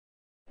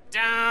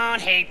Don't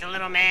hate the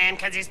little man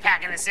because he's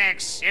packing a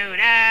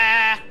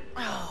six-shooter.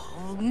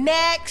 Oh,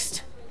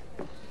 next.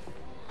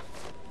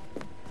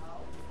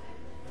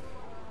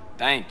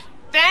 Thank you.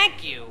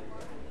 Thank you.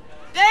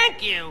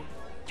 Thank you.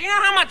 Do you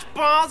know how much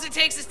balls it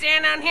takes to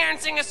stand down here and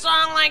sing a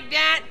song like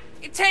that?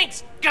 It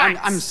takes guts.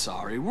 I'm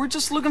sorry. We're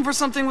just looking for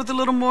something with a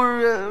little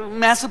more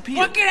mass appeal.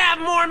 What could have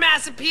more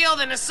mass appeal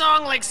than a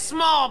song like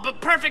Small but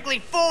Perfectly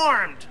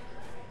Formed?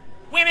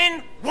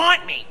 Women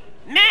want me.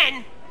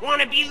 Men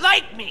want to be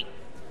like me.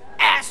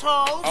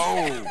 Assholes.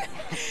 Oh.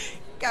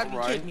 Gotta be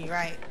kidding me,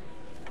 right?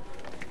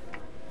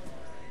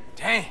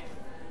 Damn.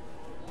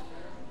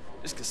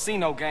 This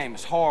casino game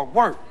is hard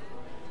work.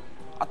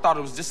 I thought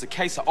it was just a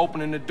case of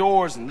opening the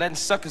doors and letting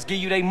suckers give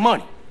you their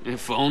money.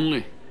 If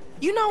only.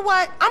 You know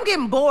what? I'm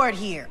getting bored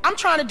here. I'm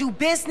trying to do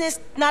business,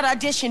 not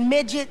audition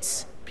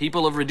midgets.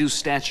 People of reduced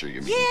stature,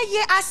 you mean?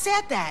 Yeah, I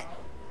said that.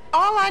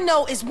 All I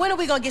know is when are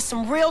we gonna get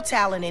some real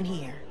talent in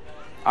here?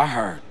 I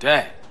heard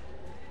that.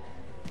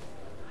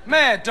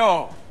 Mad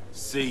Dog.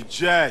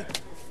 CJ.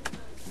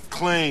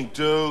 Clean,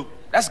 dude.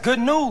 That's good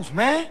news,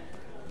 man.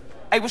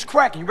 Hey, what's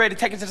cracking? You ready to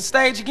take it to the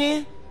stage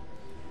again?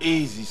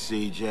 Easy,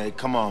 CJ.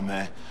 Come on,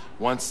 man.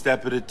 One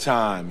step at a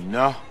time, you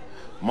know?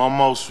 I'm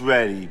almost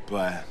ready,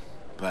 but...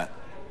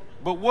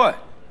 But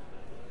what?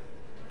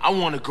 I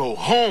want to go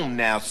home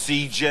now,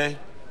 CJ.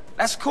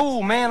 That's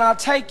cool, man. I'll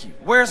take you.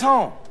 Where's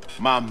home?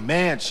 My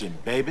mansion,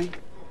 baby.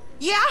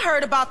 Yeah, I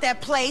heard about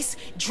that place.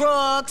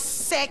 Drugs,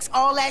 sex,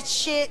 all that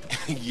shit.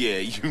 Yeah,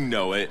 you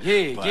know it.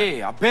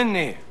 Yeah, I've been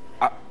there.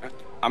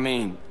 I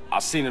mean,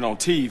 I've seen it on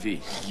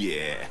TV.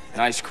 Yeah.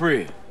 Nice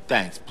crib.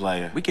 Thanks,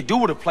 player. We could do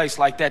with a place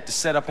like that to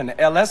set up in the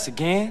LS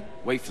again.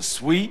 Wait for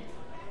Sweet.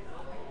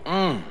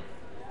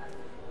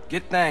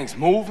 Get things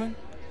moving.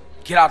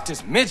 Get out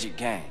this midget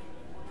game.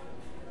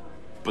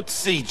 But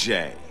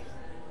CJ,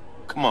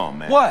 come on,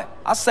 man. What?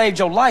 I saved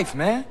your life,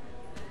 man.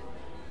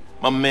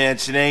 My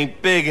mansion ain't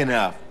big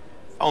enough.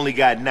 Only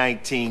got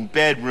 19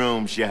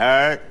 bedrooms, you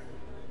heard?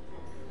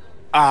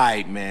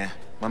 Alright, man.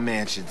 My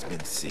mansion's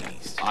been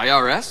seized.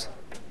 IRS?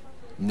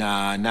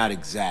 Nah, not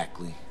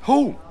exactly.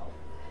 Who?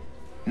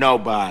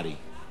 Nobody.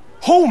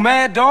 Who,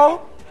 Mad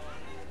Dog?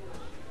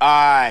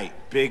 Alright,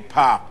 Big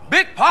Papa.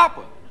 Big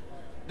Papa?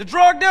 The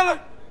drug dealer?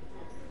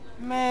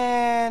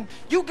 Man,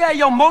 you gave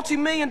your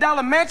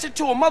multi-million-dollar mansion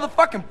to a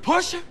motherfucking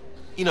pusher?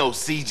 You know,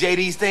 CJ,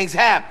 these things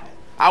happen.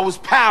 I was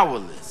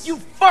powerless. You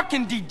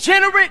fucking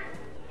degenerate?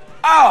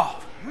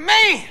 Oh,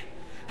 man!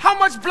 How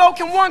much blow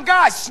can one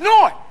guy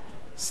snort?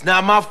 It's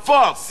not my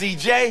fault,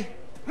 CJ.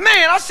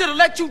 Man, I should've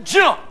let you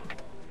jump.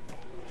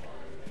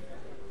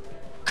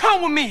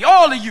 Come with me,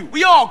 all of you.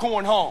 We all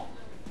going home.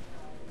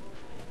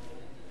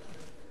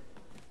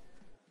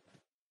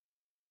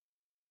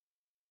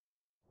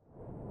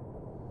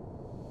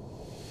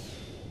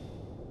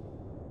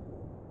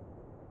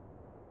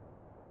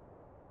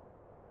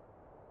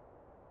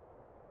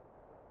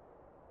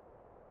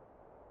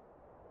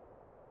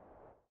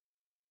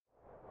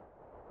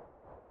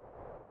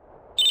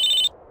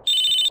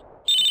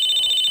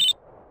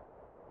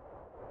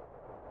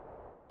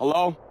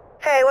 Hello?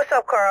 Hey, what's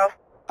up, Carl?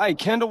 Hey,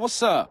 Kendall,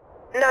 what's up?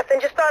 Nothing,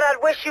 just thought I'd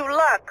wish you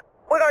luck.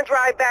 We're gonna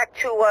drive back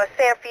to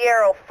San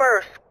Fierro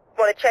first.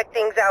 Wanna check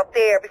things out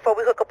there before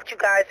we hook up with you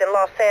guys in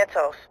Los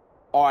Santos.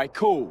 All right,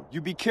 cool.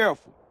 You be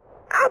careful.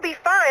 I'll be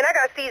fine. I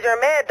got Caesar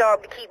and Mad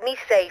Dog to keep me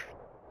safe.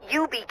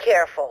 You be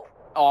careful.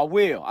 Oh, I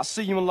will. I'll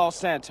see you in Los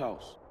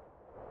Santos.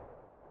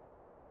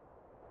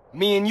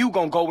 Me and you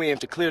gonna go in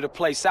to clear the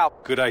place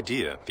out Good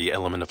idea, the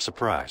element of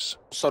surprise.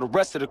 so the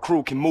rest of the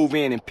crew can move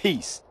in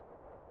peace.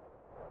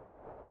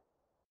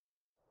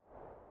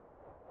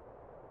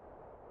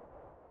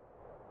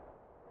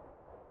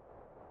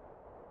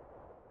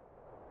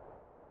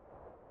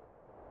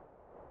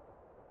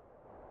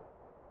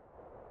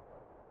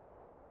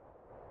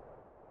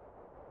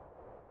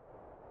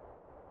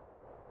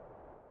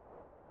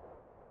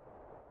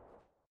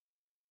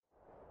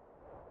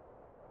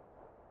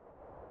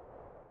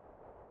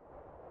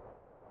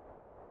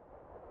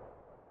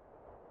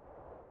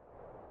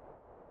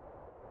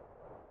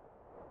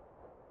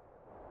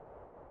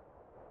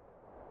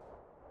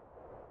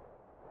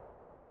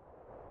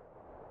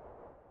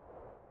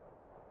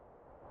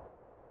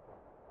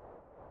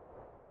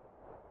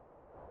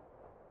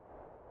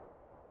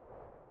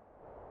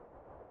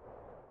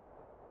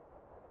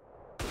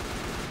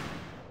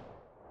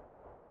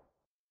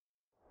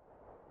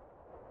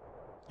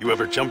 You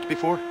ever jumped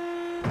before?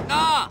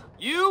 Nah,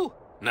 you?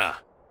 Nah.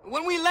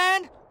 When we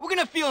land, we're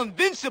gonna feel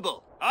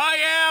invincible. I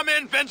am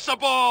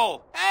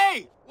invincible!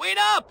 Hey, wait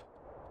up!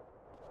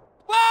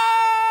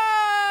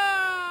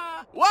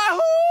 Wah!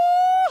 Wahoo!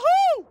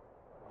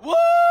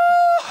 Woohoo!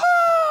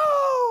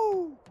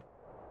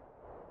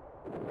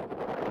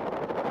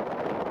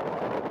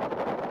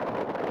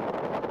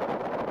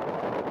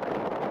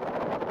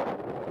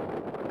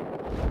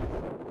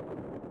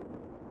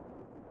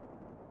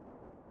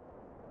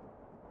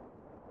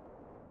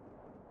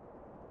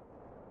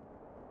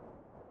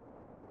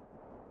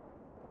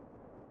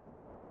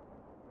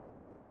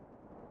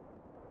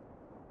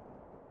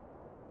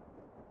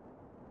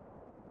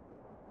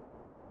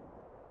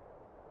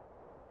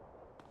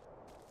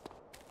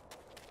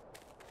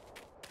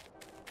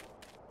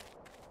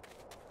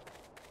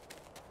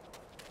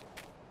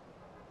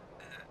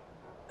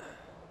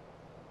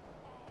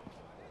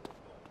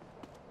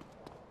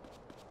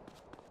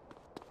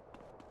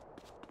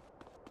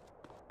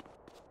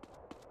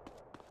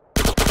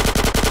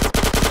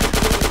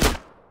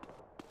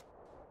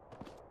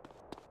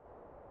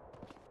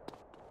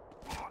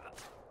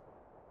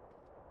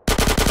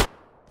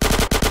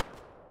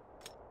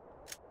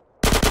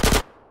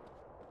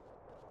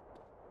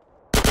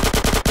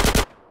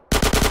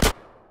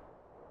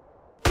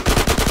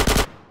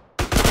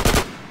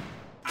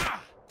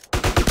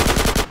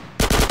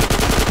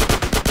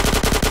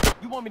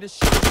 want me to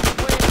shoot you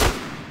well?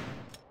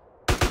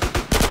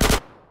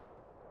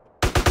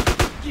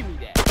 Give me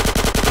that.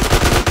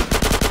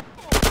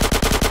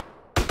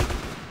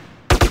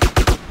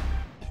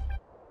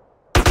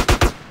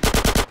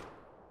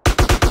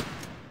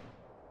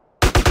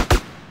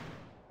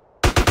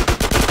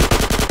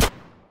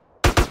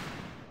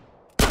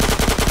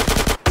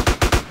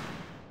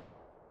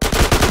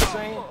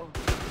 Saying?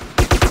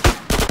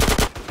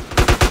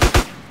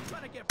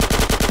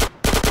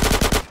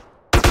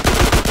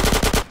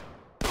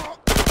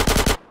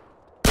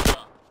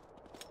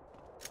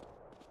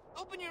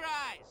 Open your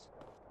eyes.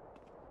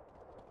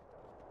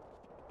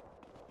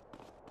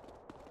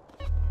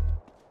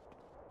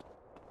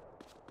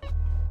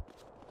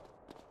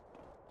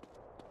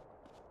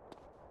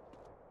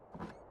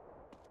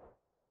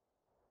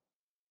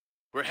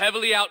 We're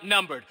heavily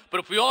outnumbered, but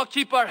if we all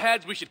keep our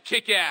heads, we should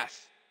kick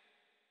ass.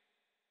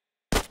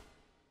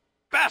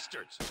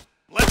 Bastards!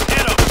 Let's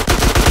hit them!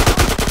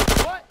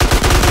 What?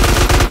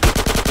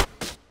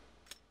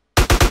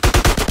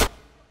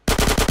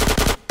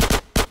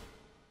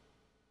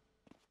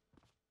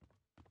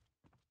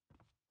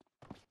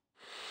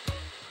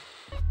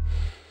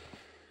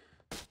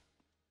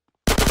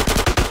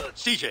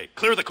 CJ,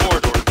 clear the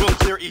corridor. We'll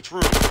clear each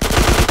room.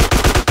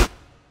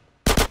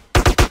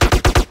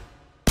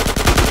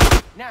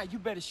 Now you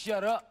better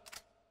shut up.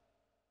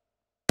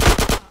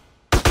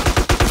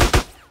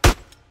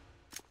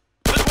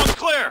 This one's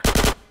clear!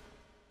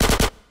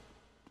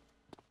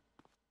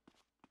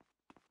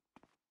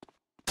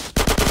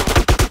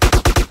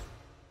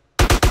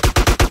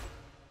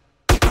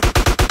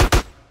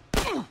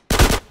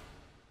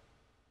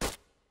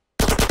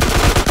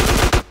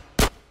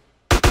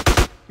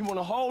 You want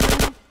a hole in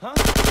him, huh?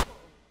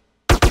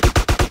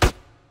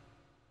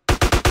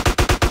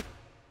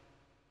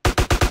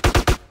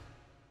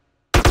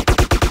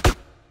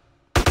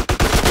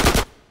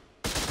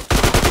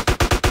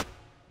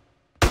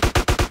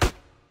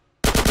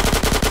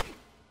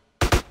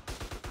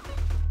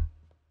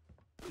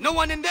 No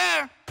one in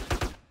there.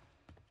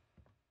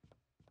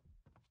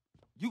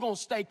 You gonna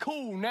stay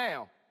cool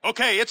now.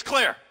 Okay, it's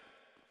clear.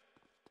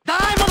 Die,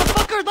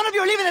 motherfuckers! None of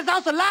you are leaving this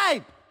house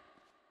alive!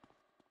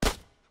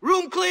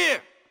 Room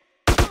clear!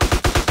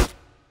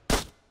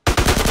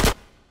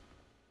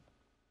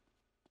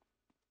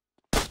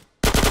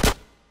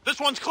 This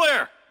one's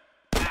clear.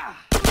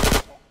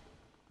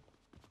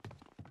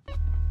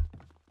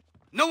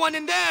 No one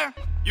in there!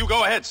 You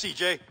go ahead,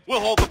 CJ. We'll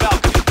hold the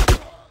balcony.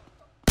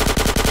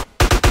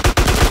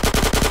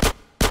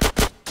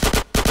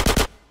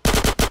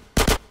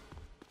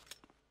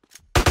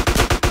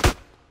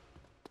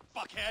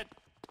 Fuckhead.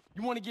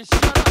 You wanna get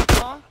shut up,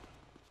 huh?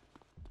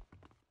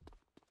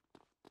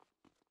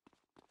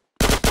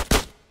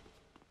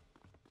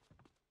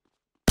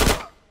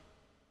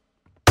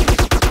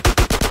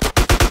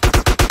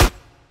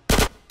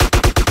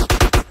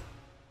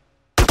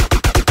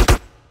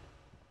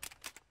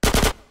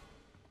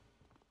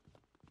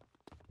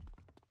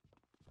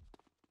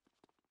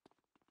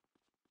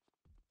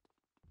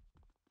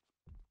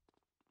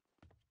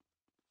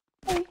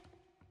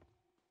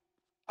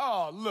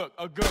 Oh, look,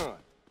 a gun.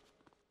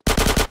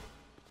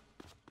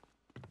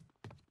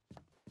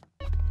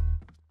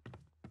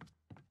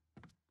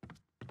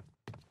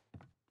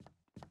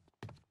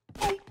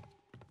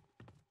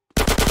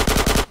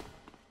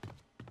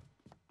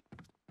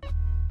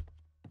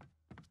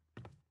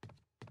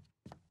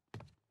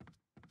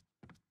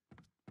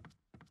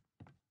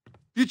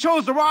 You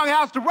chose the wrong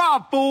house to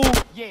rob, fool!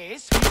 Yeah,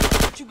 it's here.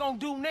 What you gonna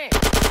do now?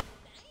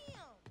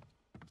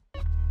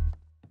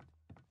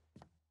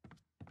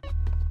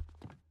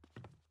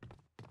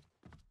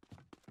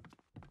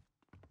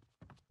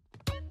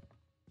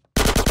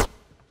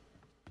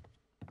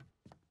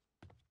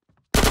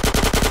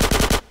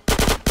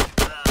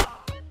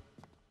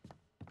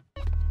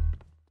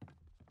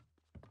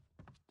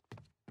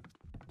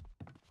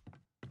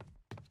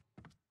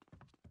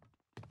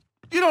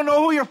 You don't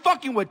know who you're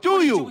fucking with, do What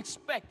did you? you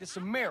expect? It's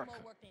America.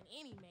 More work than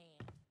any man.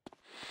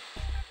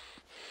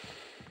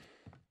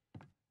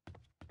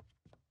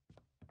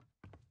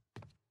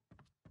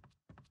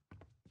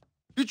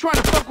 You trying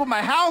to fuck with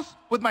my house?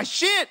 With my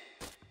shit?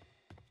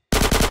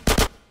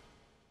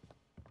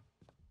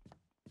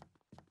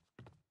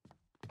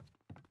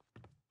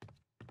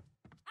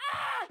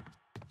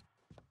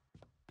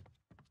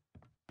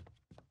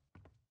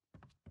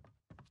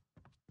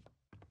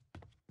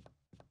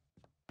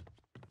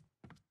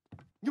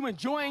 You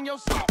enjoying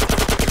yourself?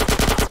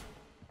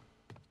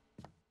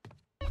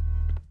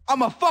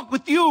 I'ma fuck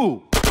with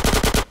you!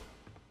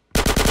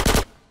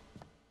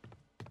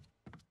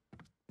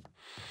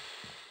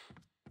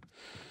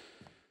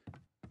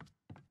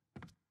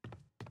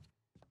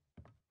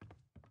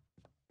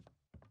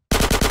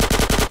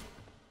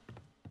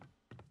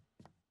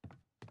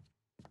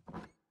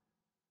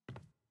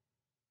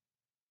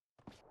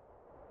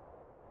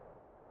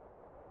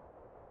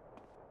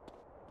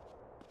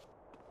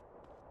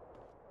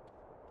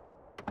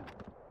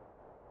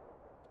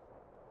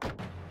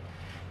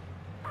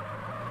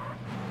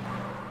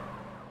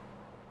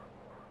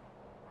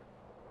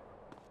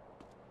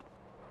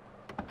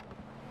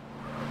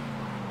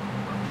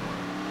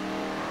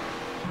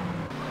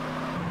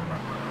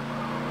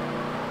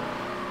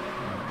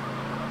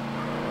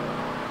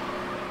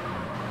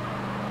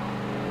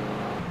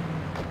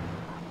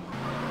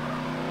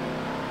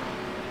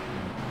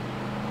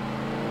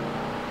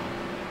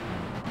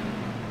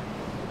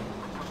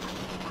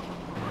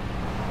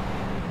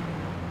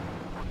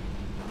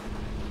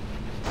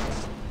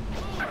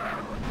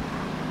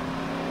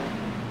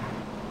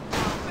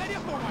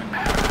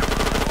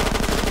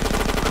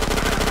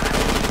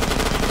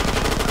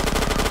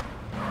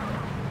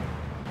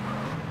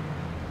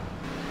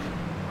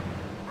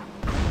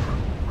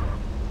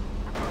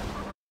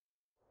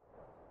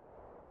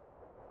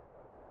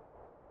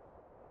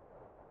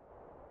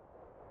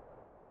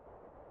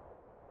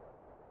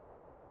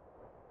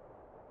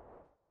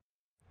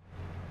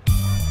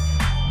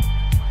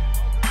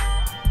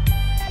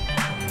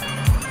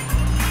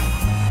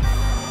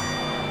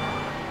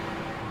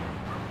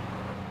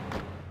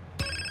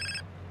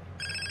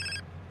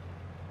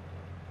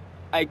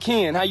 Hey,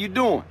 Ken, how you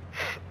doing?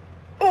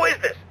 Who is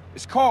this?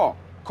 It's Carl.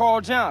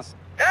 Carl Johnson.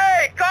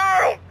 Hey,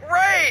 Carl!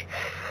 Great!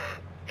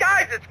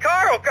 Guys, it's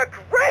Carl!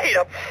 Great!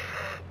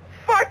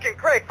 Fucking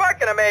great!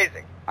 Fucking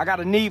amazing! I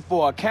got a need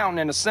for an accountant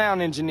and a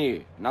sound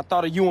engineer, and I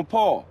thought of you and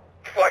Paul.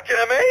 Fucking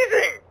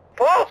amazing!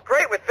 Paul's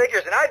great with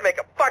figures, and I'd make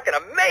a fucking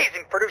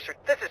amazing producer.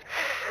 This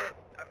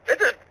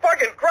is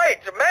fucking great.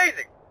 It's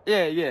amazing.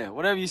 Yeah,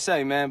 whatever you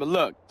say, man. But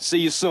look, see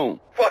you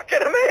soon. Fucking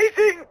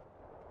amazing!